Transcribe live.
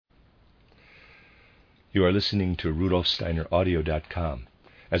You are listening to RudolfSteinerAudio.com.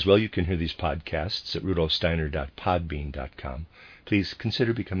 As well, you can hear these podcasts at rudolfsteiner.podbean.com. Please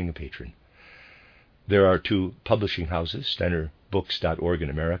consider becoming a patron. There are two publishing houses, steinerbooks.org in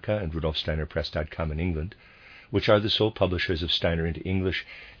America and rudolfsteinerpress.com in England, which are the sole publishers of Steiner into English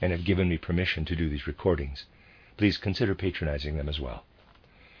and have given me permission to do these recordings. Please consider patronizing them as well.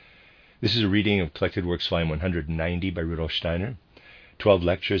 This is a reading of Collected Works Volume 190 by Rudolf Steiner, 12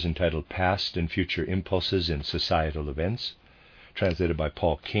 lectures entitled Past and Future Impulses in Societal Events, translated by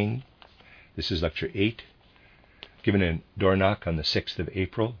Paul King. This is Lecture 8, given in Dornach on the 6th of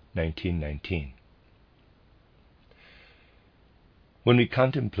April, 1919. When we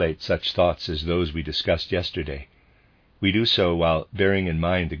contemplate such thoughts as those we discussed yesterday, we do so while bearing in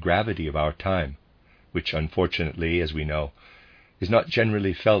mind the gravity of our time, which unfortunately, as we know, is not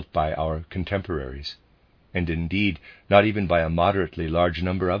generally felt by our contemporaries, and indeed not even by a moderately large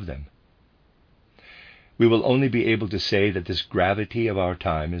number of them. We will only be able to say that this gravity of our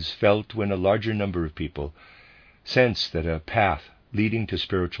time is felt when a larger number of people sense that a path leading to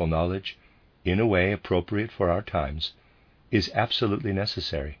spiritual knowledge, in a way appropriate for our times, is absolutely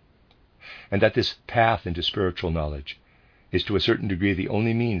necessary, and that this path into spiritual knowledge is to a certain degree the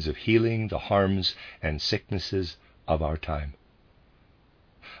only means of healing the harms and sicknesses of our time.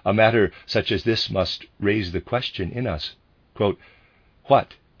 A matter such as this must raise the question in us, quote,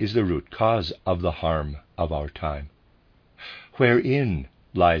 what is the root cause of the harm of our time? Wherein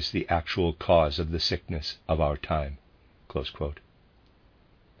lies the actual cause of the sickness of our time? Close quote.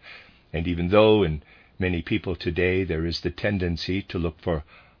 And even though in many people today there is the tendency to look for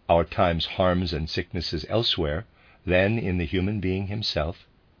our time's harms and sicknesses elsewhere than in the human being himself,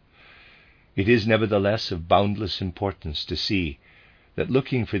 it is nevertheless of boundless importance to see that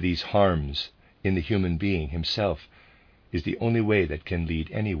looking for these harms in the human being himself is the only way that can lead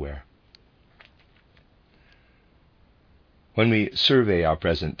anywhere. When we survey our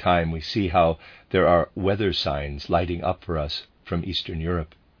present time, we see how there are weather signs lighting up for us from Eastern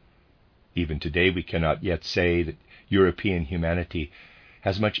Europe. Even today we cannot yet say that European humanity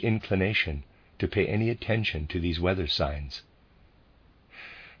has much inclination to pay any attention to these weather signs.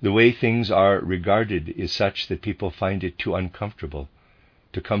 The way things are regarded is such that people find it too uncomfortable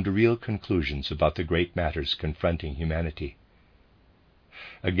to come to real conclusions about the great matters confronting humanity.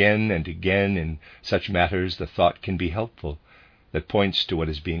 Again and again in such matters the thought can be helpful that points to what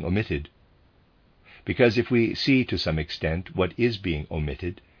is being omitted, because if we see to some extent what is being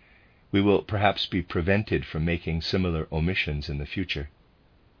omitted, we will perhaps be prevented from making similar omissions in the future.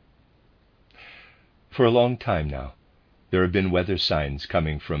 For a long time now, there have been weather signs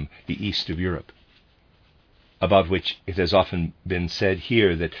coming from the east of Europe, about which it has often been said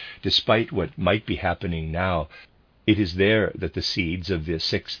here that despite what might be happening now, it is there that the seeds of the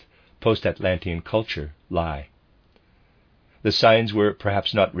sixth post-Atlantean culture lie. The signs were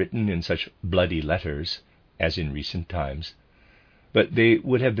perhaps not written in such bloody letters as in recent times, but they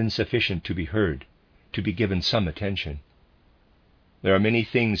would have been sufficient to be heard, to be given some attention. There are many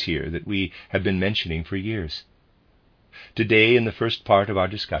things here that we have been mentioning for years. Today, in the first part of our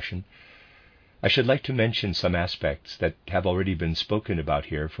discussion, I should like to mention some aspects that have already been spoken about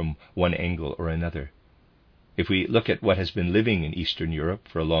here from one angle or another. If we look at what has been living in Eastern Europe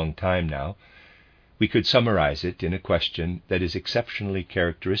for a long time now, we could summarize it in a question that is exceptionally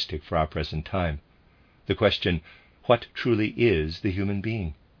characteristic for our present time. The question, what truly is the human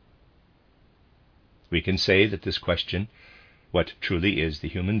being? We can say that this question, what truly is the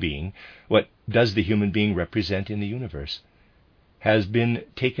human being, what does the human being represent in the universe, has been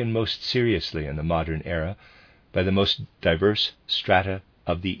taken most seriously in the modern era by the most diverse strata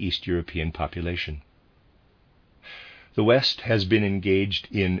of the East European population. The West has been engaged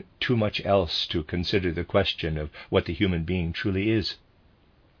in too much else to consider the question of what the human being truly is.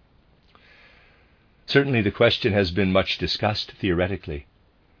 Certainly the question has been much discussed theoretically,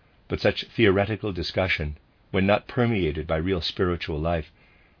 but such theoretical discussion, when not permeated by real spiritual life,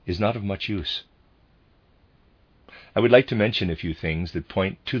 is not of much use. I would like to mention a few things that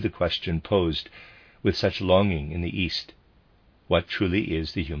point to the question posed with such longing in the East. What truly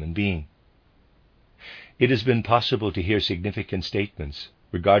is the human being? It has been possible to hear significant statements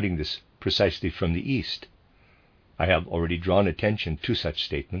regarding this precisely from the East. I have already drawn attention to such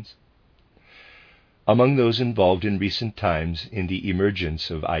statements. Among those involved in recent times in the emergence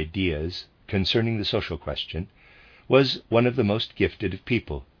of ideas concerning the social question was one of the most gifted of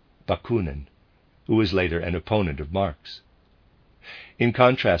people, Bakunin, who was later an opponent of Marx. In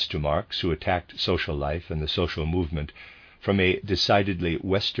contrast to Marx, who attacked social life and the social movement from a decidedly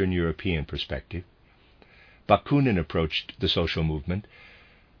Western European perspective, Bakunin approached the social movement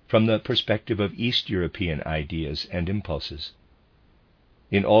from the perspective of East European ideas and impulses.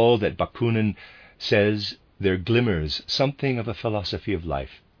 In all that Bakunin says there glimmers something of a philosophy of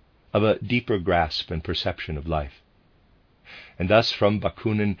life, of a deeper grasp and perception of life. And thus from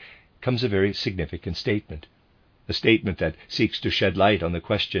Bakunin comes a very significant statement, a statement that seeks to shed light on the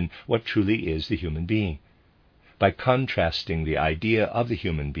question, what truly is the human being, by contrasting the idea of the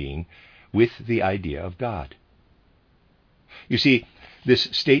human being with the idea of God. You see, this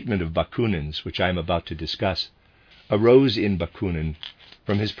statement of Bakunin's, which I am about to discuss, arose in Bakunin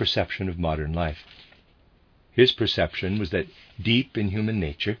from his perception of modern life. His perception was that deep in human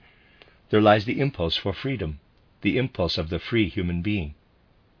nature there lies the impulse for freedom, the impulse of the free human being.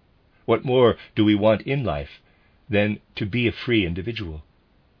 What more do we want in life than to be a free individual?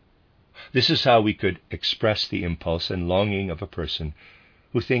 This is how we could express the impulse and longing of a person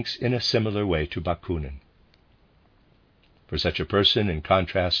who thinks in a similar way to Bakunin. For such a person, in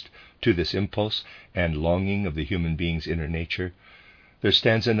contrast to this impulse and longing of the human being's inner nature, there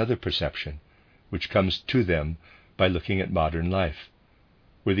stands another perception, which comes to them by looking at modern life,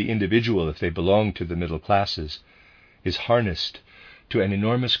 where the individual, if they belong to the middle classes, is harnessed to an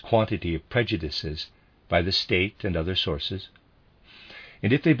enormous quantity of prejudices by the state and other sources,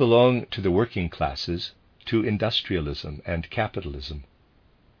 and if they belong to the working classes, to industrialism and capitalism.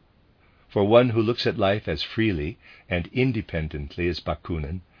 For one who looks at life as freely and independently as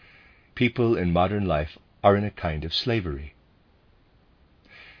Bakunin, people in modern life are in a kind of slavery.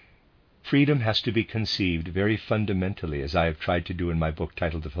 Freedom has to be conceived very fundamentally, as I have tried to do in my book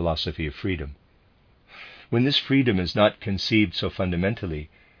titled The Philosophy of Freedom. When this freedom is not conceived so fundamentally,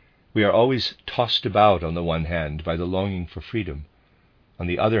 we are always tossed about on the one hand by the longing for freedom, on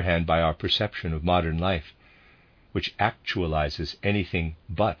the other hand by our perception of modern life, which actualizes anything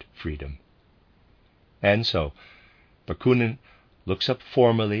but freedom. And so, Bakunin looks up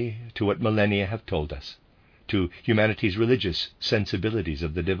formally to what millennia have told us, to humanity's religious sensibilities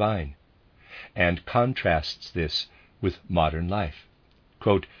of the divine, and contrasts this with modern life.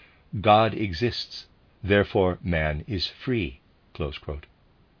 Quote, God exists, therefore man is free. Close quote.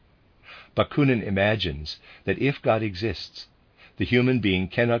 Bakunin imagines that if God exists, the human being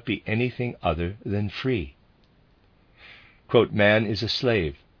cannot be anything other than free. Quote, man is a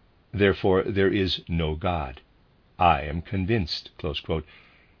slave, therefore there is no God. I am convinced, close quote.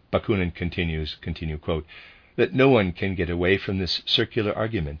 Bakunin continue, quote, that no one can get away from this circular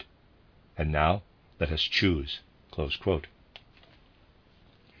argument. And now let us choose, close quote.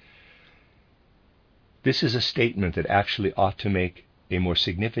 This is a statement that actually ought to make a more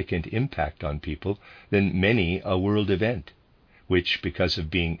significant impact on people than many a world event, which, because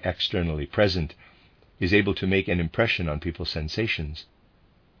of being externally present, is able to make an impression on people's sensations.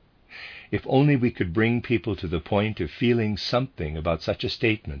 If only we could bring people to the point of feeling something about such a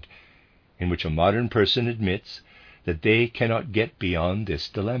statement, in which a modern person admits that they cannot get beyond this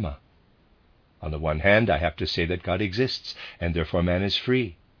dilemma. On the one hand, I have to say that God exists, and therefore man is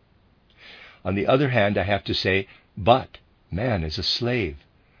free. On the other hand, I have to say, but man is a slave,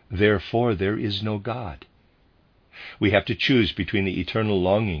 therefore there is no God. We have to choose between the eternal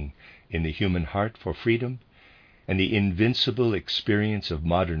longing in the human heart for freedom and the invincible experience of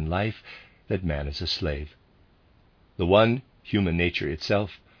modern life that man is a slave. The one, human nature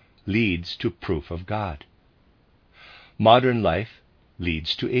itself, leads to proof of God. Modern life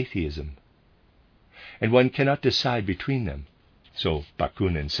leads to atheism. And one cannot decide between them, so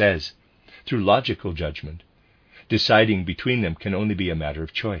Bakunin says, through logical judgment. Deciding between them can only be a matter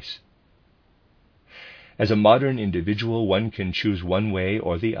of choice. As a modern individual, one can choose one way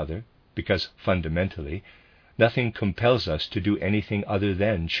or the other, because fundamentally, nothing compels us to do anything other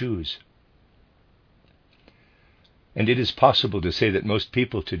than choose. And it is possible to say that most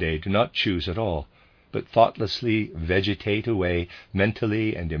people today do not choose at all, but thoughtlessly vegetate away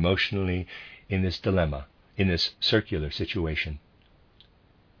mentally and emotionally in this dilemma, in this circular situation.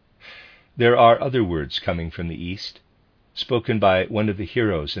 There are other words coming from the East, spoken by one of the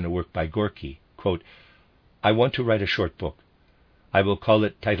heroes in a work by Gorky. Quote, I want to write a short book. I will call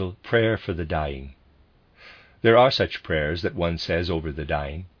it titled Prayer for the Dying. There are such prayers that one says over the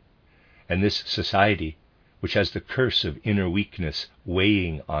dying, and this society, which has the curse of inner weakness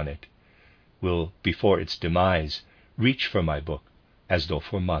weighing on it, will, before its demise, reach for my book as though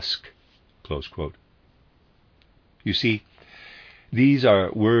for musk. Close quote. You see, these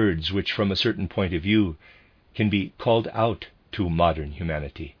are words which, from a certain point of view, can be called out to modern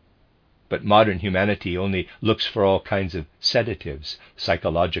humanity. But modern humanity only looks for all kinds of sedatives,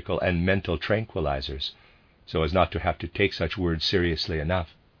 psychological and mental tranquilizers, so as not to have to take such words seriously enough.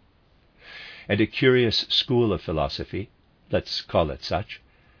 And a curious school of philosophy, let's call it such,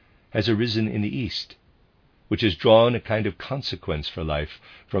 has arisen in the East, which has drawn a kind of consequence for life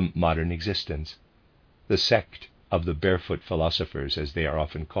from modern existence, the sect of the barefoot philosophers, as they are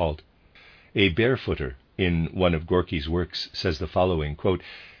often called. A barefooter in one of Gorky's works says the following, quote,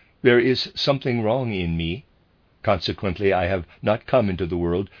 "There is something wrong in me. Consequently, I have not come into the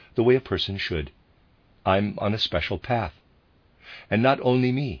world the way a person should. I'm on a special path. And not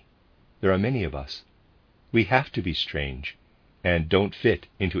only me. There are many of us. We have to be strange and don't fit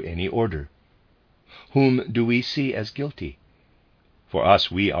into any order. Whom do we see as guilty? For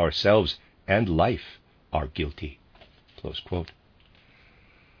us, we ourselves and life are guilty." Close quote.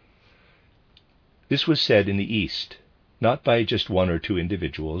 This was said in the East, not by just one or two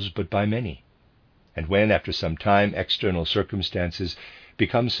individuals, but by many. And when, after some time, external circumstances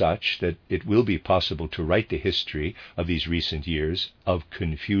become such that it will be possible to write the history of these recent years of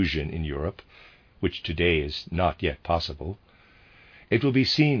confusion in Europe, which today is not yet possible, it will be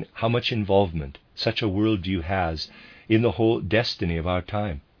seen how much involvement such a worldview has in the whole destiny of our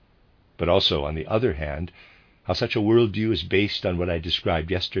time, but also, on the other hand, how such a worldview is based on what I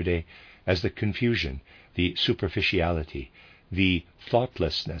described yesterday as the confusion, the superficiality, the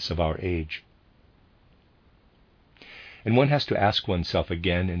thoughtlessness of our age. And one has to ask oneself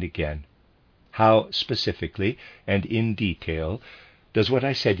again and again, how specifically and in detail does what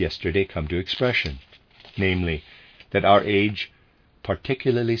I said yesterday come to expression? Namely, that our age,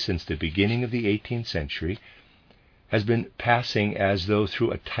 particularly since the beginning of the 18th century, has been passing as though through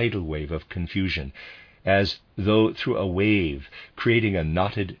a tidal wave of confusion, as though through a wave, creating a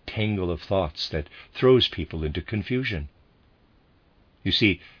knotted tangle of thoughts that throws people into confusion. You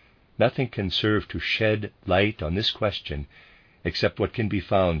see, nothing can serve to shed light on this question except what can be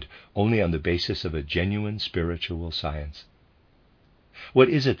found only on the basis of a genuine spiritual science. What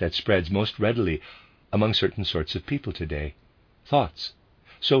is it that spreads most readily among certain sorts of people today? Thoughts,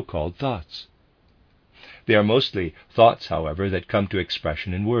 so-called thoughts. They are mostly thoughts, however, that come to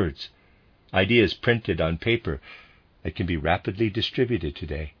expression in words, ideas printed on paper that can be rapidly distributed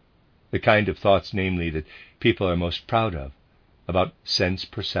today, the kind of thoughts, namely, that people are most proud of, about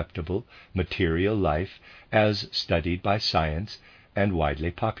sense-perceptible, material life as studied by science and widely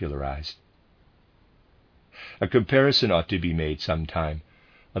popularized. A comparison ought to be made sometime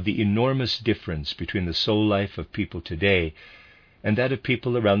of the enormous difference between the soul life of people today and that of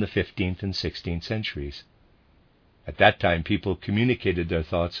people around the 15th and 16th centuries. At that time, people communicated their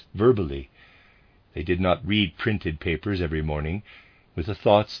thoughts verbally. They did not read printed papers every morning with the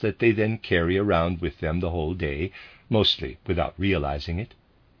thoughts that they then carry around with them the whole day, mostly without realizing it.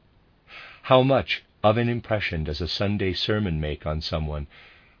 How much of an impression does a Sunday sermon make on someone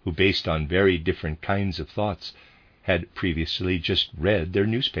who, based on very different kinds of thoughts, had previously just read their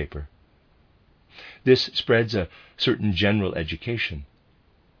newspaper? This spreads a certain general education,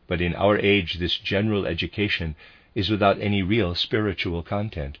 but in our age this general education is without any real spiritual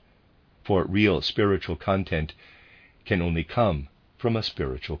content, for real spiritual content can only come from a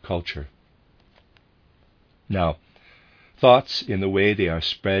spiritual culture. Now, thoughts in the way they are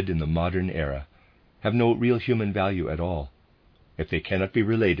spread in the modern era have no real human value at all, if they cannot be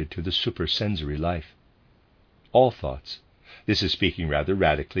related to the supersensory life. All thoughts, this is speaking rather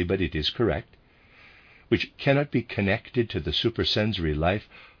radically, but it is correct, which cannot be connected to the supersensory life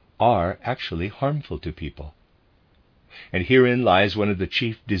are actually harmful to people. And herein lies one of the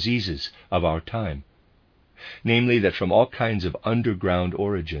chief diseases of our time, namely that from all kinds of underground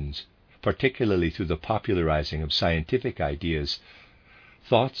origins, particularly through the popularizing of scientific ideas,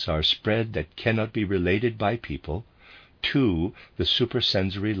 thoughts are spread that cannot be related by people to the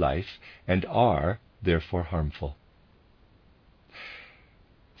supersensory life and are therefore harmful.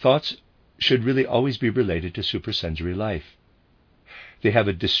 Thoughts should really always be related to supersensory life. They have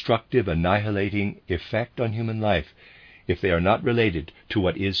a destructive, annihilating effect on human life if they are not related to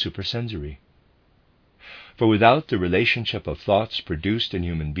what is supersensory. For without the relationship of thoughts produced in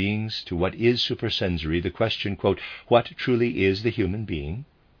human beings to what is supersensory, the question, quote, "What truly is the human being?"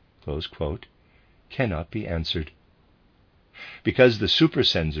 close quote, cannot be answered. Because the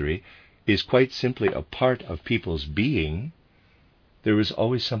supersensory is quite simply a part of people's being, there is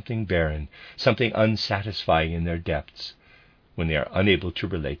always something barren, something unsatisfying in their depths, when they are unable to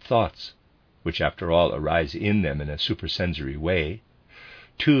relate thoughts, which after all arise in them in a supersensory way,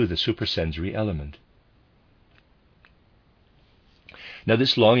 to the supersensory element. Now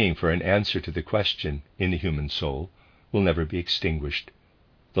this longing for an answer to the question in the human soul will never be extinguished.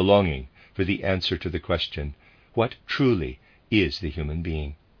 The longing for the answer to the question, what truly is the human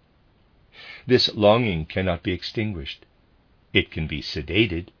being? This longing cannot be extinguished. It can be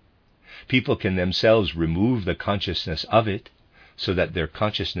sedated. People can themselves remove the consciousness of it, so that their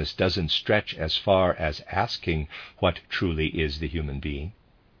consciousness doesn't stretch as far as asking what truly is the human being,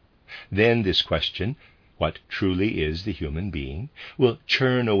 then this question, what truly is the human being, will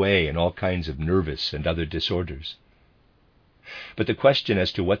churn away in all kinds of nervous and other disorders. But the question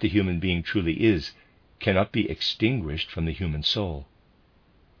as to what the human being truly is cannot be extinguished from the human soul.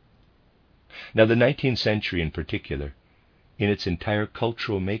 Now, the 19th century in particular, in its entire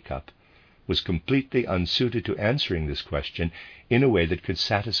cultural makeup, was completely unsuited to answering this question in a way that could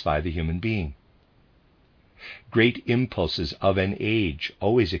satisfy the human being. Great impulses of an age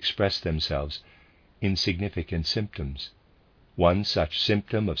always express themselves in significant symptoms. One such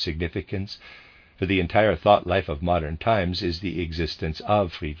symptom of significance for the entire thought life of modern times is the existence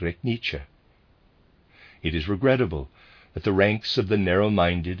of Friedrich Nietzsche. It is regrettable that the ranks of the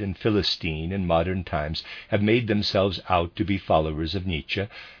narrow-minded and Philistine in modern times have made themselves out to be followers of Nietzsche,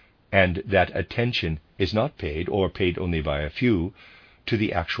 and that attention is not paid, or paid only by a few, to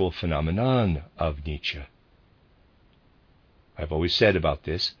the actual phenomenon of Nietzsche. I've always said about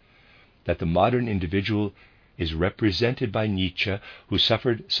this that the modern individual is represented by Nietzsche, who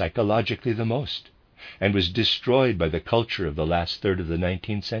suffered psychologically the most and was destroyed by the culture of the last third of the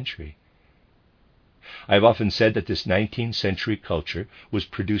 19th century. I have often said that this 19th century culture was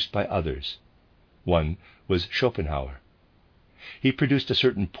produced by others. One was Schopenhauer. He produced a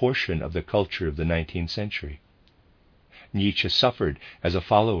certain portion of the culture of the 19th century. Nietzsche suffered as a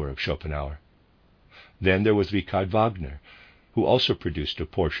follower of Schopenhauer. Then there was Richard Wagner, who also produced a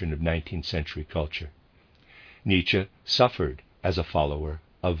portion of 19th century culture. Nietzsche suffered as a follower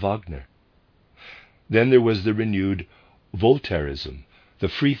of Wagner. Then there was the renewed Voltairism, the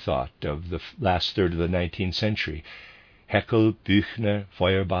free thought of the last third of the 19th century. Haeckel, Büchner,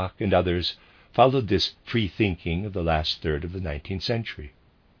 Feuerbach, and others followed this free thinking of the last third of the 19th century.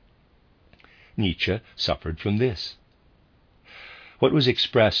 Nietzsche suffered from this. What was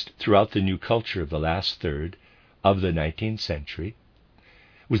expressed throughout the new culture of the last third of the 19th century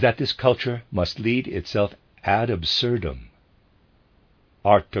was that this culture must lead itself ad absurdum.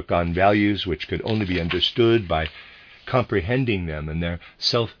 Art took on values which could only be understood by comprehending them in their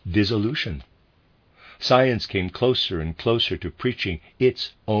self-dissolution. Science came closer and closer to preaching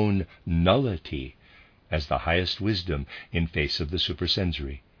its own nullity as the highest wisdom in face of the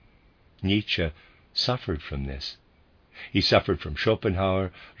supersensory. Nietzsche suffered from this. He suffered from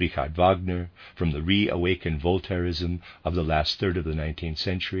Schopenhauer, Richard Wagner, from the reawakened Voltairism of the last third of the 19th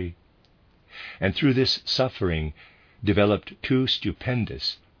century, and through this suffering developed two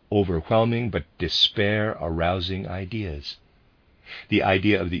stupendous, overwhelming but despair-arousing ideas. The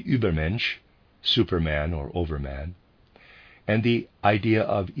idea of the Übermensch, Superman or Overman, and the idea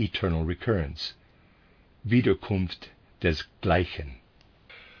of eternal recurrence, Wiederkunft des Gleichen.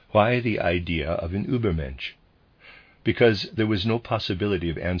 Why the idea of an Übermensch? Because there was no possibility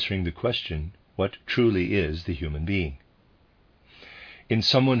of answering the question, what truly is the human being? In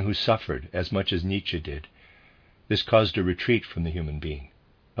someone who suffered as much as Nietzsche did, this caused a retreat from the human being,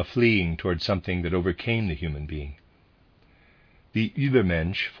 a fleeing toward something that overcame the human being. The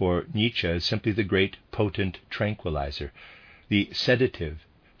Übermensch for Nietzsche is simply the great potent tranquilizer, the sedative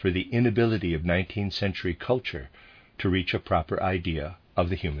for the inability of 19th century culture to reach a proper idea of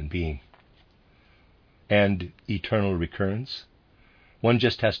the human being. And eternal recurrence? One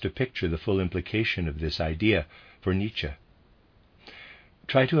just has to picture the full implication of this idea for Nietzsche.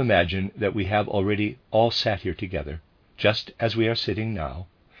 Try to imagine that we have already all sat here together, just as we are sitting now,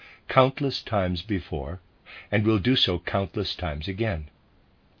 countless times before, and will do so countless times again.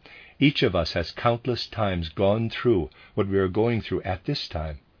 Each of us has countless times gone through what we are going through at this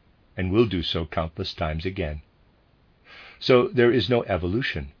time, and will do so countless times again. So there is no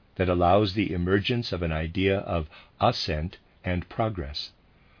evolution that allows the emergence of an idea of ascent and progress,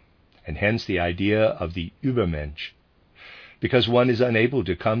 and hence the idea of the Übermensch, because one is unable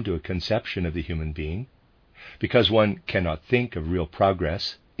to come to a conception of the human being, because one cannot think of real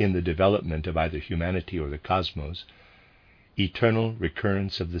progress in the development of either humanity or the cosmos, eternal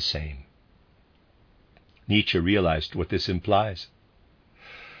recurrence of the same. Nietzsche realized what this implies.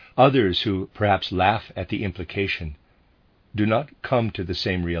 Others who perhaps laugh at the implication do not come to the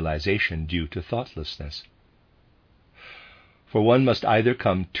same realization due to thoughtlessness. For one must either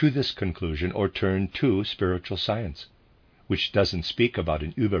come to this conclusion or turn to spiritual science, which doesn't speak about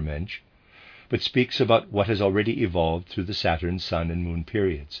an Übermensch, but speaks about what has already evolved through the Saturn, Sun, and Moon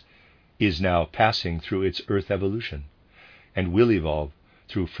periods, is now passing through its Earth evolution, and will evolve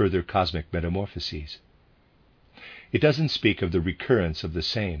through further cosmic metamorphoses. It doesn't speak of the recurrence of the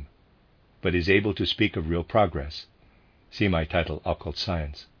same, but is able to speak of real progress. See my title, Occult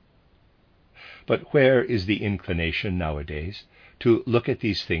Science. But where is the inclination nowadays to look at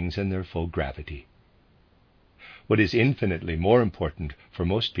these things in their full gravity. What is infinitely more important for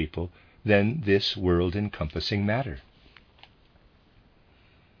most people than this world-encompassing matter?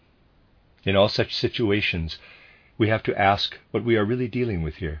 In all such situations, we have to ask what we are really dealing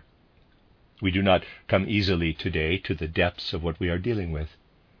with here. We do not come easily today to the depths of what we are dealing with.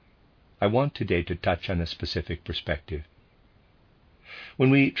 I want today to touch on a specific perspective. When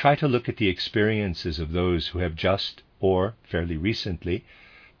we try to look at the experiences of those who have just, or fairly recently,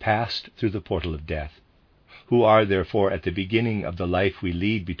 passed through the portal of death, who are therefore at the beginning of the life we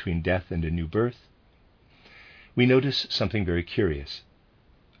lead between death and a new birth, we notice something very curious.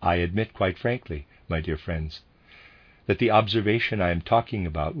 I admit quite frankly, my dear friends, that the observation I am talking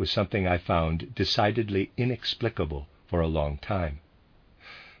about was something I found decidedly inexplicable for a long time,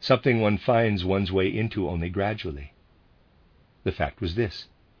 something one finds one's way into only gradually. The fact was this,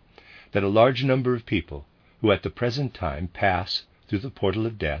 that a large number of people who at the present time pass through the portal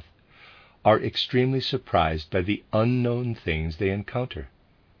of death are extremely surprised by the unknown things they encounter.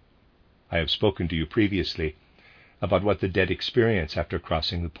 I have spoken to you previously about what the dead experience after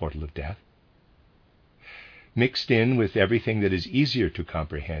crossing the portal of death. Mixed in with everything that is easier to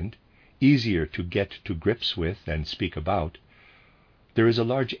comprehend, easier to get to grips with and speak about, there is a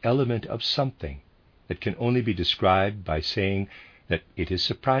large element of something that can only be described by saying that it is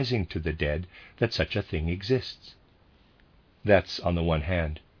surprising to the dead that such a thing exists. That's, on the one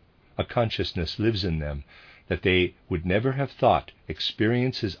hand, a consciousness lives in them that they would never have thought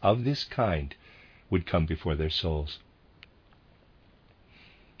experiences of this kind would come before their souls.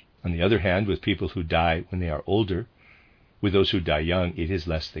 On the other hand, with people who die when they are older, with those who die young, it is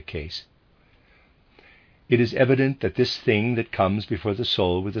less the case. It is evident that this thing that comes before the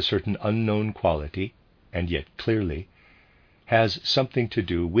soul with a certain unknown quality, and yet clearly, has something to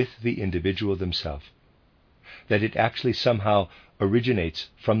do with the individual themselves, that it actually somehow originates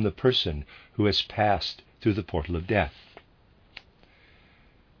from the person who has passed through the portal of death.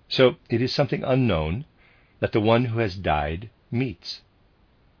 So it is something unknown that the one who has died meets,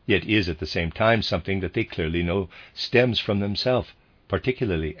 yet is at the same time something that they clearly know stems from themselves,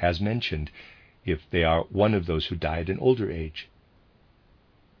 particularly, as mentioned, if they are one of those who died in older age.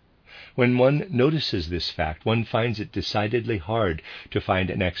 When one notices this fact, one finds it decidedly hard to find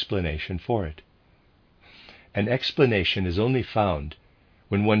an explanation for it. An explanation is only found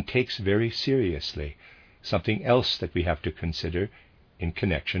when one takes very seriously something else that we have to consider in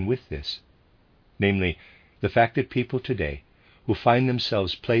connection with this, namely, the fact that people today who find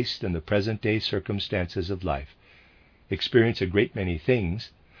themselves placed in the present-day circumstances of life experience a great many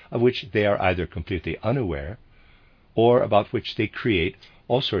things of which they are either completely unaware or about which they create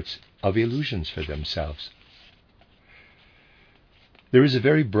all sorts of illusions for themselves. There is a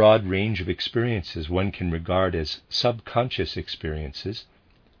very broad range of experiences one can regard as subconscious experiences,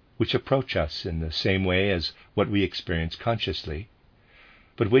 which approach us in the same way as what we experience consciously,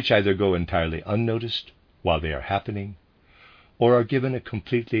 but which either go entirely unnoticed while they are happening, or are given a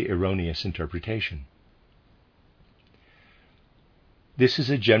completely erroneous interpretation. This is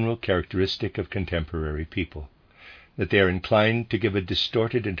a general characteristic of contemporary people, that they are inclined to give a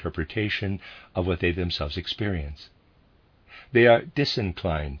distorted interpretation of what they themselves experience. They are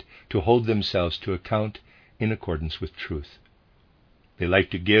disinclined to hold themselves to account in accordance with truth. They like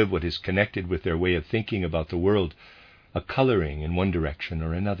to give what is connected with their way of thinking about the world a coloring in one direction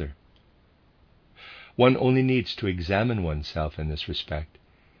or another. One only needs to examine oneself in this respect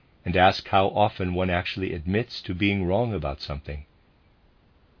and ask how often one actually admits to being wrong about something.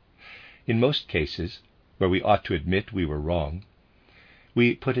 In most cases, where we ought to admit we were wrong,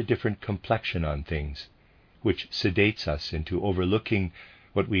 we put a different complexion on things, which sedates us into overlooking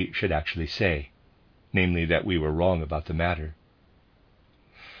what we should actually say, namely that we were wrong about the matter.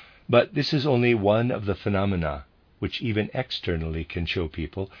 But this is only one of the phenomena which even externally can show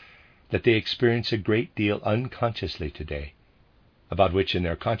people that they experience a great deal unconsciously today, about which in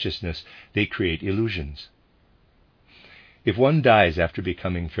their consciousness they create illusions. If one dies after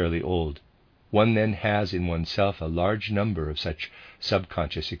becoming fairly old, one then has in oneself a large number of such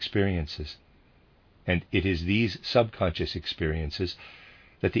subconscious experiences, and it is these subconscious experiences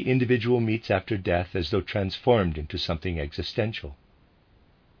that the individual meets after death as though transformed into something existential.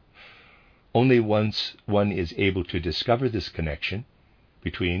 Only once one is able to discover this connection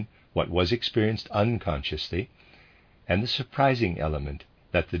between what was experienced unconsciously and the surprising element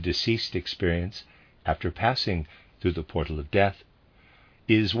that the deceased experience after passing through the portal of death,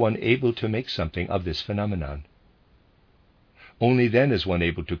 is one able to make something of this phenomenon. Only then is one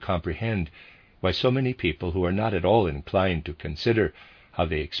able to comprehend why so many people who are not at all inclined to consider how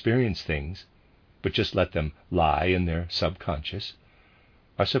they experience things but just let them lie in their subconscious,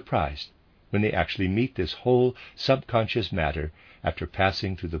 are surprised when they actually meet this whole subconscious matter after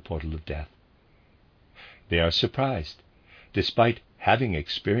passing through the portal of death. They are surprised, despite having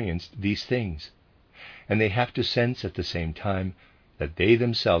experienced these things, and they have to sense at the same time that they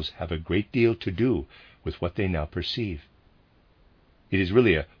themselves have a great deal to do with what they now perceive. It is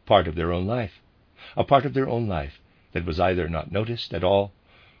really a part of their own life, that was either not noticed at all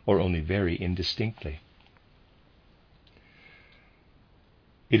or only very indistinctly.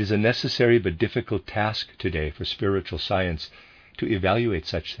 It is a necessary but difficult task today for spiritual science to evaluate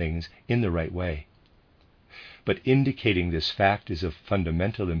such things in the right way. But indicating this fact is of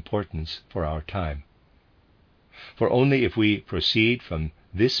fundamental importance for our time. For only if we proceed from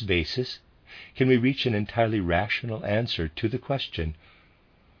this basis can we reach an entirely rational answer to the question,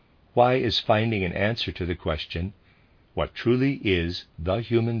 why is finding an answer to the question, what truly is the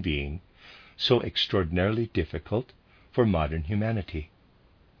human being, so extraordinarily difficult for modern humanity?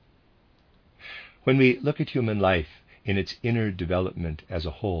 When we look at human life in its inner development as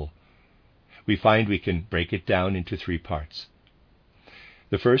a whole, we find we can break it down into three parts.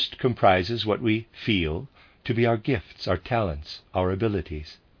 The first comprises what we feel to be our gifts, our talents, our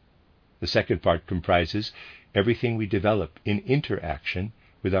abilities. The second part comprises everything we develop in interaction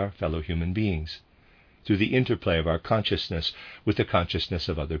with our fellow human beings, through the interplay of our consciousness with the consciousness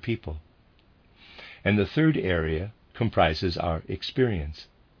of other people. And the third area comprises our experience.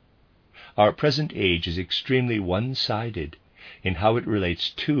 Our present age is extremely one-sided in how it relates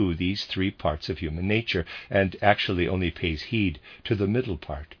to these three parts of human nature, and actually only pays heed to the middle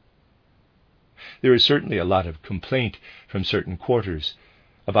part. There is certainly a lot of complaint from certain quarters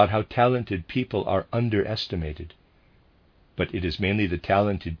about how talented people are underestimated, but it is mainly the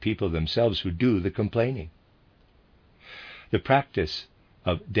talented people themselves who do the complaining. The practice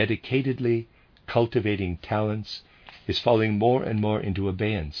of dedicatedly cultivating talents is falling more and more into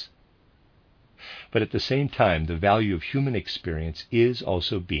abeyance. But at the same time, the value of human experience is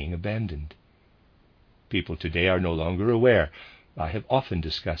also being abandoned. People today are no longer aware, I have often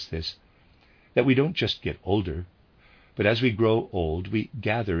discussed this, that we don't just get older, but as we grow old, we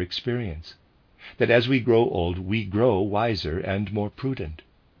gather experience. That as we grow old, we grow wiser and more prudent.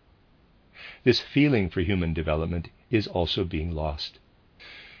 This feeling for human development is also being lost.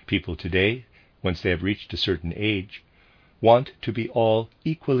 People today, once they have reached a certain age, want to be all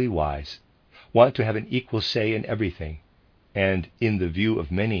equally wise, want to have an equal say in everything, and in the view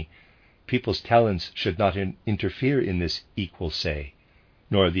of many, people's talents should not interfere in this equal say,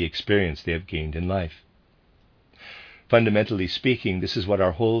 nor the experience they have gained in life. Fundamentally speaking, this is what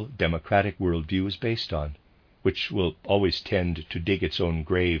our whole democratic worldview is based on, which will always tend to dig its own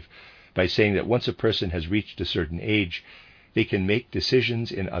grave by saying that once a person has reached a certain age, they can make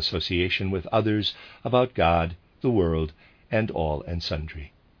decisions in association with others about God, the world, and all and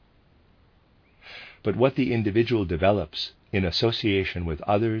sundry. But what the individual develops in association with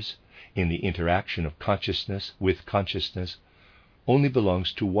others, in the interaction of consciousness with consciousness, only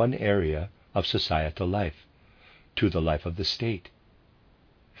belongs to one area of societal life, to the life of the state.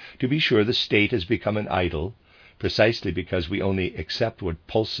 To be sure, the state has become an idol precisely because we only accept what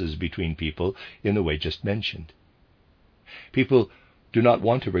pulses between people in the way just mentioned. People do not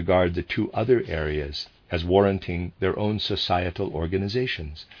want to regard the two other areas as warranting their own societal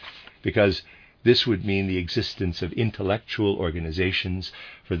organizations, because this would mean the existence of intellectual organizations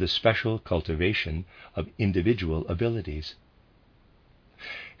for the special cultivation of individual abilities.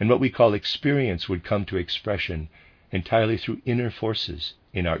 And what we call experience would come to expression entirely through inner forces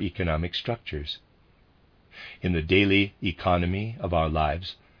in our economic structures. In the daily economy of our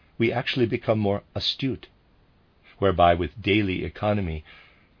lives, we actually become more astute, whereby with daily economy,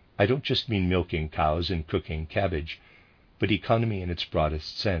 I don't just mean milking cows and cooking cabbage, but economy in its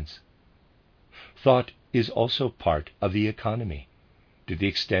broadest sense. Thought is also part of the economy, to the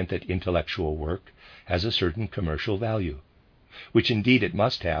extent that intellectual work has a certain commercial value, which indeed it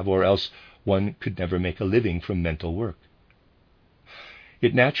must have, or else one could never make a living from mental work.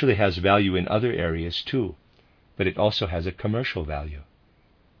 It naturally has value in other areas too, but it also has a commercial value.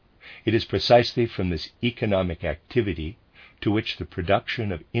 It is precisely from this economic activity to which the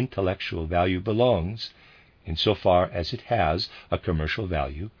production of intellectual value belongs, insofar as it has a commercial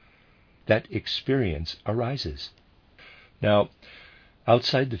value, that experience arises. Now,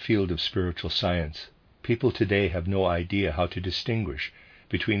 outside the field of spiritual science, people today have no idea how to distinguish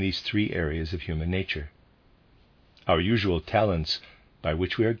between these three areas of human nature. Our usual talents by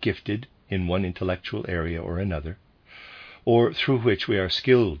which we are gifted in one intellectual area or another, or through which we are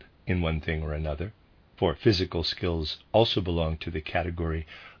skilled in one thing or another, for physical skills also belong to the category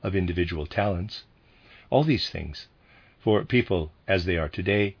of individual talents, All these things, for people as they are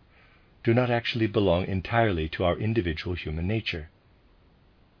today, do not actually belong entirely to our individual human nature.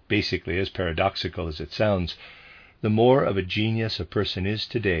 Basically, as paradoxical as it sounds, the more of a genius a person is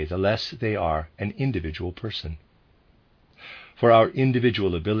today, the less they are an individual person. For our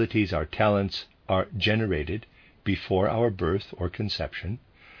individual abilities, our talents, are generated before our birth or conception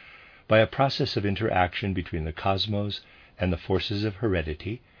by a process of interaction between the cosmos and the forces of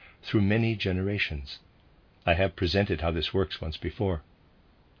heredity through many generations. I have presented how this works once before.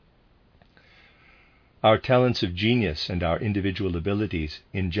 Our talents of genius and our individual abilities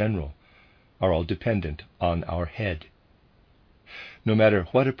in general are all dependent on our head. No matter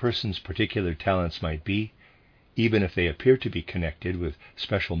what a person's particular talents might be, even if they appear to be connected with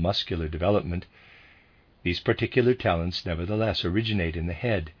special muscular development, these particular talents nevertheless originate in the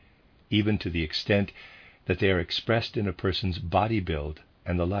head, even to the extent that they are expressed in a person's body build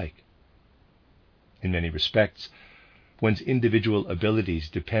and the like. In many respects, one's individual abilities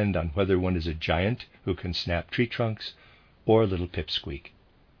depend on whether one is a giant who can snap tree trunks or a little pipsqueak.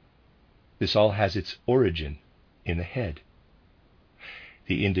 This all has its origin in the head.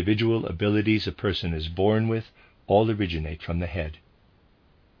 The individual abilities a person is born with all originate from the head.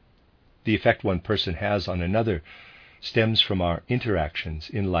 The effect one person has on another stems from our interactions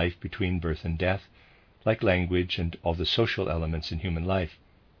in life between birth and death, like language and all the social elements in human life.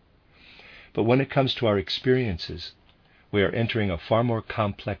 But when it comes to our experiences, we are entering a far more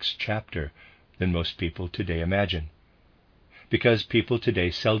complex chapter than most people today imagine, because people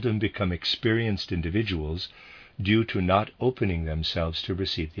today seldom become experienced individuals due to not opening themselves to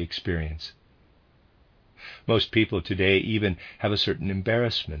receive the experience. Most people today even have a certain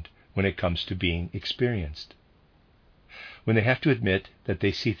embarrassment when it comes to being experienced. When they have to admit that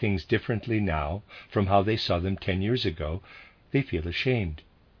they see things differently now from how they saw them 10 years ago, they feel ashamed,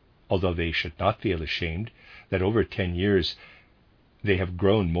 although they should not feel ashamed that over 10 years they have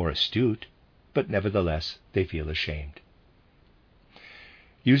grown more astute, but nevertheless they feel ashamed.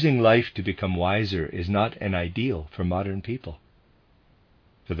 Using life to become wiser is not an ideal for modern people.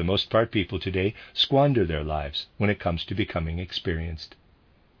 For the most part, people today squander their lives when it comes to becoming experienced.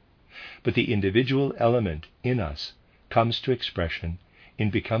 But the individual element in us comes to expression in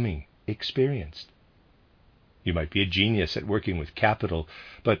becoming experienced. You might be a genius at working with capital,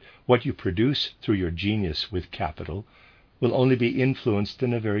 but what you produce through your genius with capital will only be influenced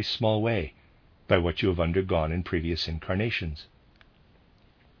in a very small way by what you have undergone in previous incarnations.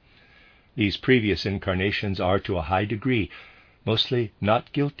 These previous incarnations are, to a high degree, mostly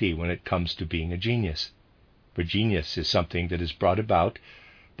not guilty when it comes to being a genius, for genius is something that is brought about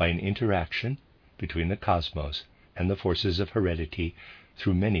by an interaction between the cosmos and the forces of heredity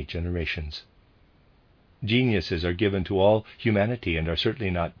through many generations. Geniuses are given to all humanity and are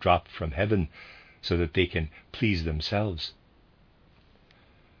certainly not dropped from heaven so that they can please themselves.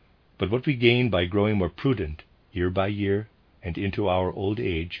 But what we gain by growing more prudent year by year and into our old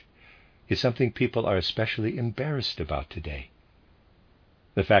age is something people are especially embarrassed about today.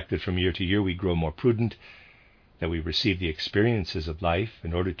 The fact that from year to year we grow more prudent, that we receive the experiences of life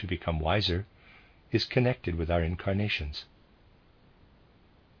in order to become wiser, is connected with our incarnations.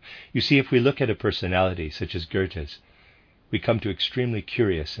 You see, if we look at a personality such as Goethe's, we come to extremely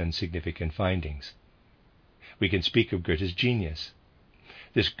curious and significant findings. We can speak of Goethe's genius.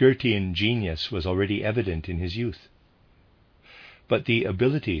 This Goethean genius was already evident in his youth. But the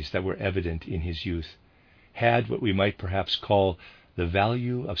abilities that were evident in his youth had what we might perhaps call the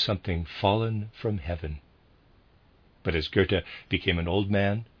value of something fallen from heaven. But as Goethe became an old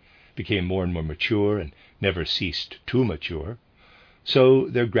man, became more and more mature, and never ceased to mature, so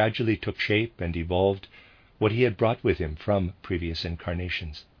there gradually took shape and evolved what he had brought with him from previous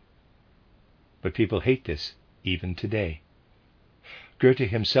incarnations. But people hate this even today. Goethe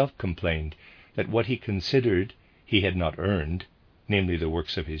himself complained that what he considered he had not earned, namely the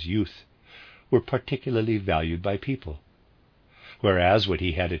works of his youth, were particularly valued by people, whereas what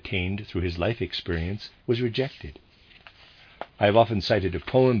he had attained through his life experience was rejected. I have often cited a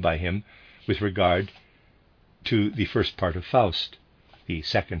poem by him with regard to the first part of Faust. The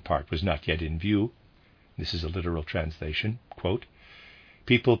second part was not yet in view. This is a literal translation. Quote,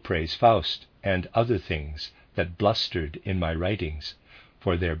 "People praise Faust and other things that blustered in my writings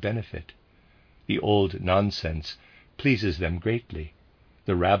for their benefit. The old nonsense pleases them greatly.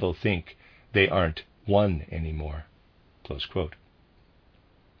 The rabble think they aren't one anymore." Close quote.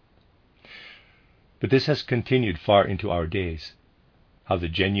 But this has continued far into our days. How the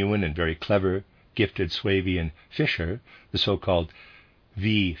genuine and very clever, gifted Swabian Fischer, the so-called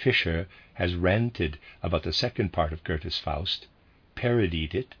V. Fischer, has ranted about the second part of Goethe's Faust,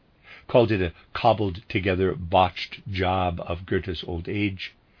 parodied it, called it a cobbled-together, botched job of Goethe's old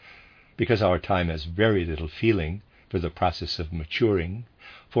age, because our time has very little feeling for the process of maturing,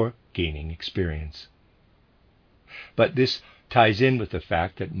 for gaining experience. But this ties in with the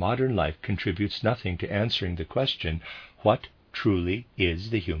fact that modern life contributes nothing to answering the question, what truly is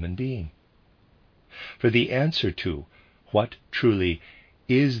the human being? For the answer to what truly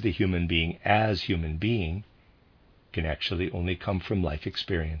is the human being as human being can actually only come from life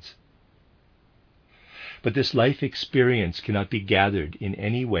experience. But this life experience cannot be gathered in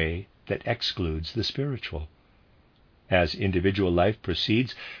any way that excludes the spiritual. As individual life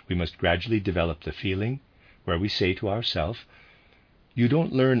proceeds, we must gradually develop the feeling where we say to ourselves, you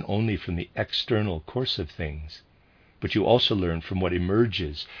don't learn only from the external course of things, but you also learn from what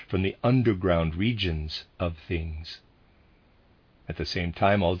emerges from the underground regions of things. At the same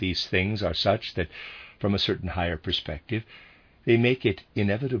time, all these things are such that, from a certain higher perspective, they make it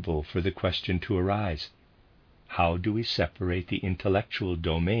inevitable for the question to arise, how do we separate the intellectual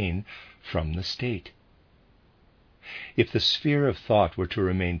domain from the state? If the sphere of thought were to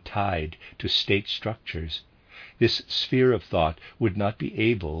remain tied to state structures, this sphere of thought would not be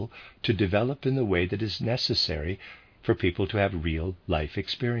able to develop in the way that is necessary for people to have real life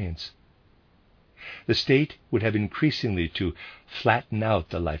experience. The state would have increasingly to flatten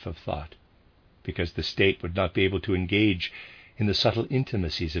out the life of thought, because the state would not be able to engage in the subtle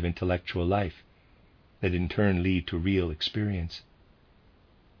intimacies of intellectual life that in turn lead to real experience.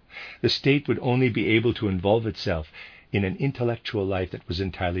 The state would only be able to involve itself in an intellectual life that was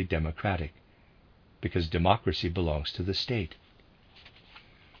entirely democratic, because democracy belongs to the state.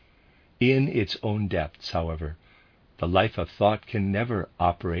 In its own depths, however, the life of thought can never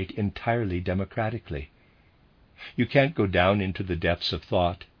operate entirely democratically. You can't go down into the depths of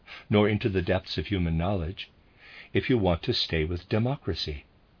thought, nor into the depths of human knowledge, if you want to stay with democracy.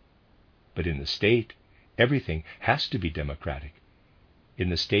 But in the state, everything has to be democratic. In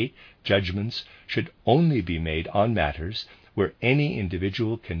the state, judgments should only be made on matters where any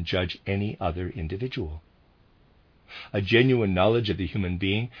individual can judge any other individual. A genuine knowledge of the human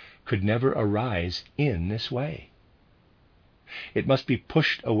being could never arise in this way. It must be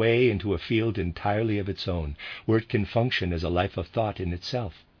pushed away into a field entirely of its own, where it can function as a life of thought in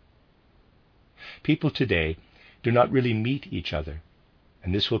itself. People today do not really meet each other,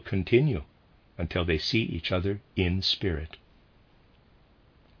 and this will continue until they see each other in spirit.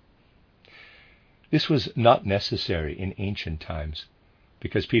 This was not necessary in ancient times,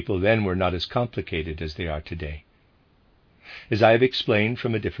 because people then were not as complicated as they are today. As I have explained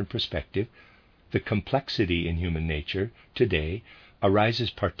from a different perspective, the complexity in human nature today arises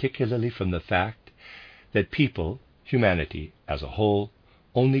particularly from the fact that people, humanity as a whole,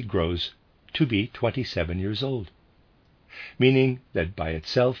 only grows to be 27 years old, meaning that by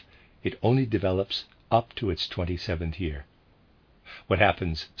itself it only develops up to its 27th year. What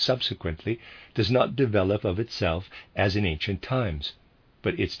happens subsequently does not develop of itself as in ancient times,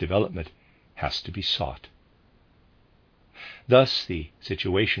 but its development has to be sought. Thus, the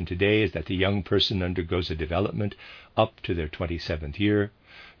situation today is that the young person undergoes a development up to their 27th year,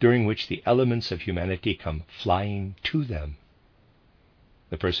 during which the elements of humanity come flying to them.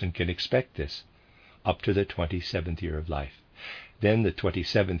 The person can expect this up to the 27th year of life. Then the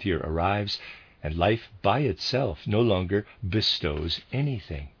 27th year arrives, and life by itself no longer bestows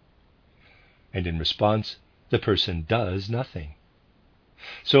anything. And in response, the person does nothing.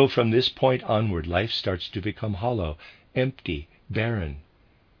 So from this point onward, life starts to become hollow, empty, barren,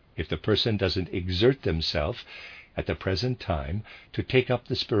 if the person doesn't exert themselves at the present time to take up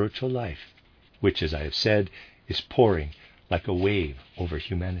the spiritual life, which, as I have said, is pouring like a wave over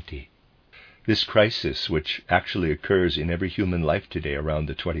humanity. This crisis, which actually occurs in every human life today around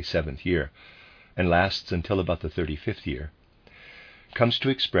the 27th year, and lasts until about the 35th year, comes to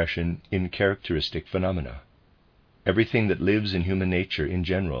expression in characteristic phenomena. Everything that lives in human nature in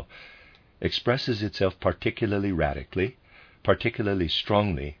general expresses itself particularly radically, particularly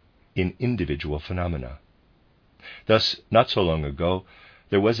strongly in individual phenomena. Thus, not so long ago,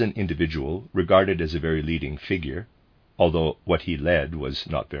 there was an individual regarded as a very leading figure, although what he led was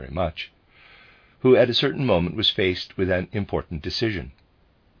not very much, who at a certain moment was faced with an important decision.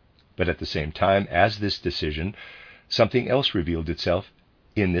 But at the same time, as this decision, something else revealed itself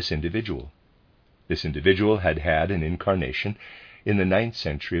in this individual. This individual had had an incarnation in the 9th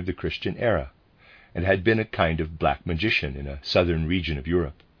century of the Christian era, and had been a kind of black magician in a southern region of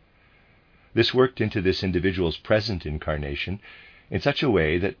Europe. This worked into this individual's present incarnation in such a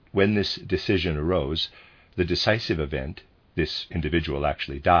way that when this decision arose, the decisive event, this individual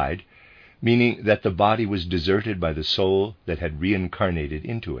actually died, meaning that the body was deserted by the soul that had reincarnated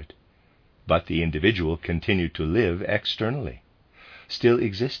into it. but the individual continued to live externally, still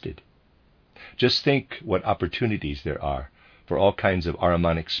existed. Just think what opportunities there are for all kinds of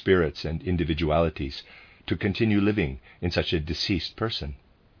Ahrimanic spirits and individualities to continue living in such a deceased person.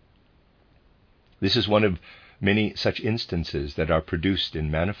 This is one of many such instances that are produced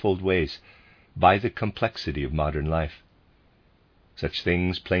in manifold ways by the complexity of modern life. Such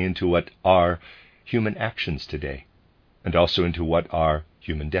things play into what are human actions today, and also into what are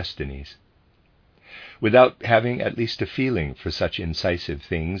human destinies. Without having at least a feeling for such incisive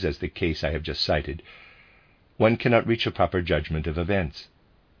things as the case I have just cited, one cannot reach a proper judgment of events.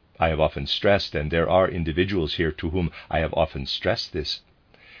 I have often stressed, and there are individuals here to whom I have often stressed this,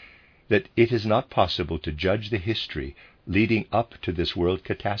 that it is not possible to judge the history leading up to this world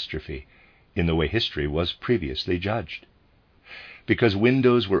catastrophe in the way history was previously judged, because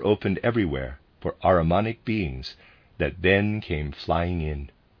windows were opened everywhere for Ahrimanic beings that then came flying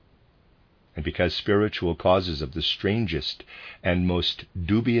in, and because spiritual causes of the strangest and most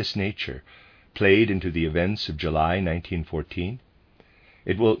dubious nature played into the events of July 1914,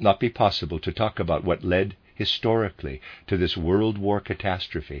 it will not be possible to talk about what led historically to this World War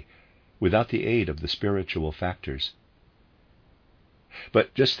catastrophe without the aid of the spiritual factors.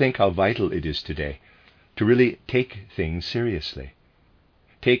 But just think how vital it is today to really take things seriously.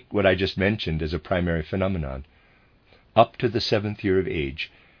 Take what I just mentioned as a primary phenomenon. Up to the 7th year of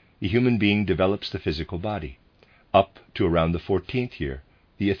age, the human being develops the physical body. Up to around the 14th year,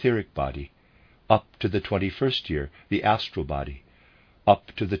 the etheric body. Up to the 21st year, the astral body.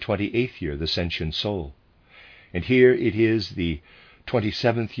 Up to the 28th year, the sentient soul. And here it is the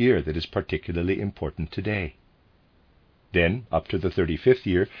 27th year that is particularly important today. Then, up to the 35th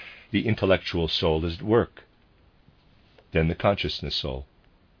year, the intellectual soul is at work. Then the consciousness soul.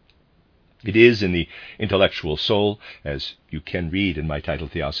 It is in the intellectual soul, as you can read in my title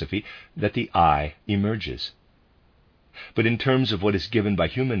Theosophy, that the I emerges. But in terms of what is given by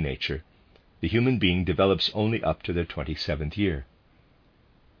human nature, the human being develops only up to their 27th year.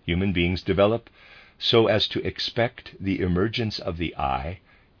 Human beings develop so as to expect the emergence of the I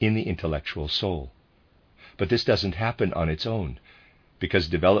in the intellectual soul. But this doesn't happen on its own, because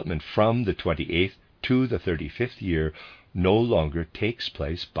development from the 28th to the 35th year no longer takes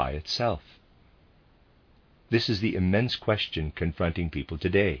place by itself. This is the immense question confronting people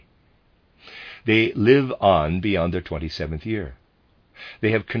today. They live on beyond their 27th year.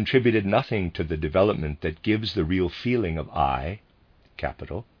 They have contributed nothing to the development that gives the real feeling of I,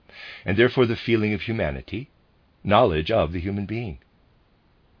 capital, and therefore the feeling of humanity, knowledge of the human being.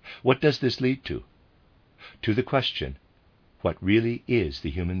 What does this lead to? To the question, what really is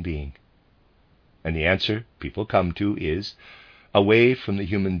the human being? And the answer people come to is, away from the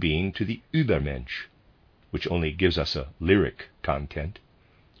human being to the Übermensch, which only gives us a lyric content,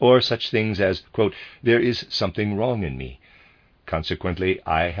 or such things as, quote, there is something wrong in me. Consequently,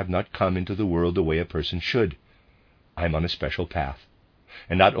 I have not come into the world the way a person should. I am on a special path.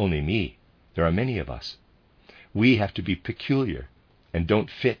 And not only me, there are many of us. We have to be peculiar and don't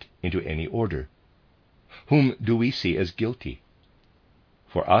fit into any order. Whom do we see as guilty?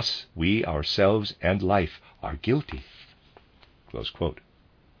 For us, we, ourselves, and life are guilty. Close quote.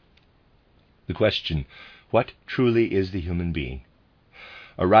 The question, what truly is the human being,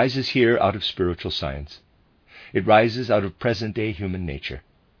 arises here out of spiritual science. It rises out of present-day human nature.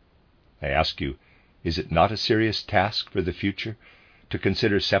 I ask you, is it not a serious task for the future to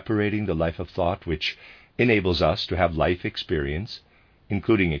consider separating the life of thought which enables us to have life experience,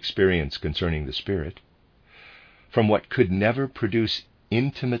 including experience concerning the spirit, from what could never produce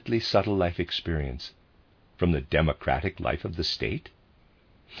intimately subtle life experience, from the democratic life of the state?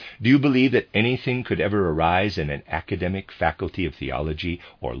 Do you believe that anything could ever arise in an academic faculty of theology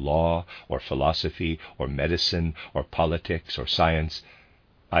or law or philosophy or medicine or politics or science?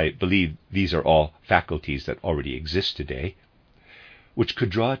 I believe these are all faculties that already exist today, which could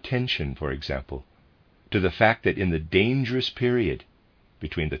draw attention, for example, to the fact that in the dangerous period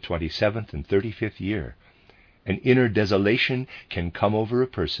between the 27th and 35th year, an inner desolation can come over a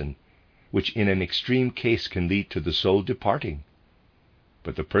person, which in an extreme case can lead to the soul departing.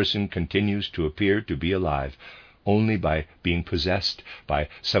 But the person continues to appear to be alive only by being possessed by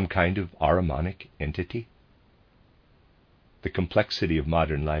some kind of Ahrimanic entity. The complexity of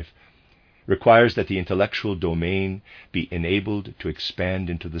modern life requires that the intellectual domain be enabled to expand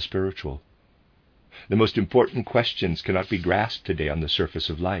into the spiritual. The most important questions cannot be grasped today on the surface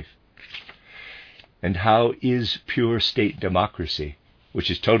of life. And how is pure state democracy,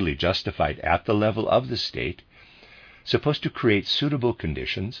 which is totally justified at the level of the state, supposed to create suitable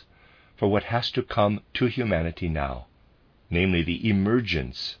conditions for what has to come to humanity now, namely the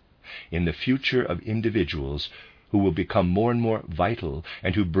emergence in the future of individuals who will become more and more vital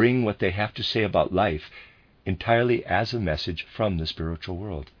and who bring what they have to say about life entirely as a message from the spiritual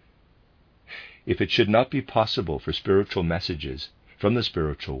world. If it should not be possible for spiritual messages from the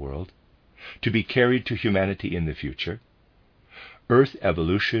spiritual world to be carried to humanity in the future, Earth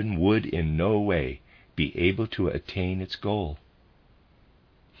evolution would in no way be able to attain its goal.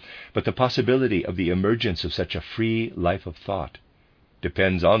 But the possibility of the emergence of such a free life of thought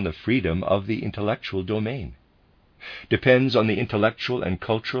depends on the freedom of the intellectual domain, depends on the intellectual and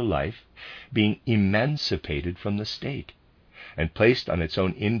cultural life being emancipated from the state and placed on its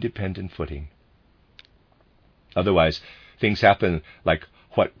own independent footing. Otherwise, things happen like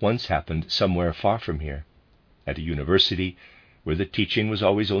what once happened somewhere far from here, at a university where the teaching was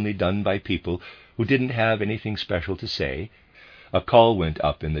always only done by people who didn't have anything special to say. A call went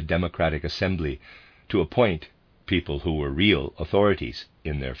up in the Democratic Assembly to appoint people who were real authorities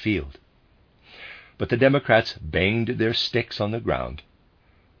in their field. But the Democrats banged their sticks on the ground.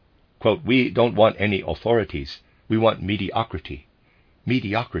 Quote, "We don't want any authorities. We want mediocrity."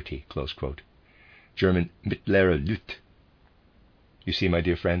 Mediocrity, close quote. German mittlere Lüt. You see, my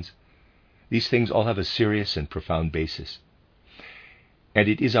dear friends, these things all have a serious and profound basis. And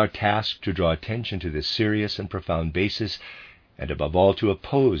it is our task to draw attention to this serious and profound basis, and above all to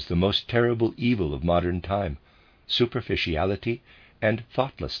oppose the most terrible evil of modern time, superficiality and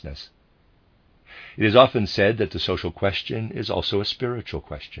thoughtlessness. It is often said that the social question is also a spiritual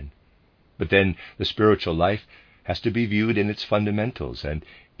question. But then the spiritual life has to be viewed in its fundamentals and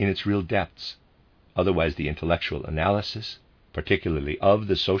in its real depths. Otherwise, the intellectual analysis, particularly of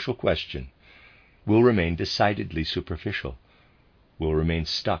the social question, will remain decidedly superficial, will remain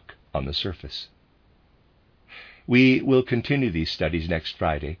stuck on the surface. We will continue these studies next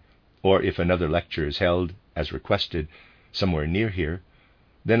Friday, or if another lecture is held, as requested, somewhere near here,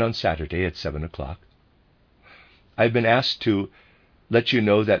 then on Saturday at 7 o'clock. I've been asked to let you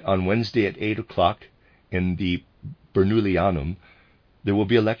know that on Wednesday at 8 o'clock in the Bernoullianum, there will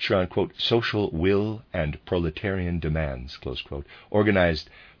be a lecture on, quote, social will and proletarian demands, close quote, organized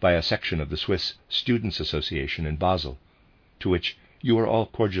by a section of the Swiss Students' Association in Basel, to which you are all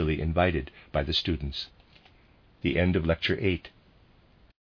cordially invited by the students. The end of Lecture 8.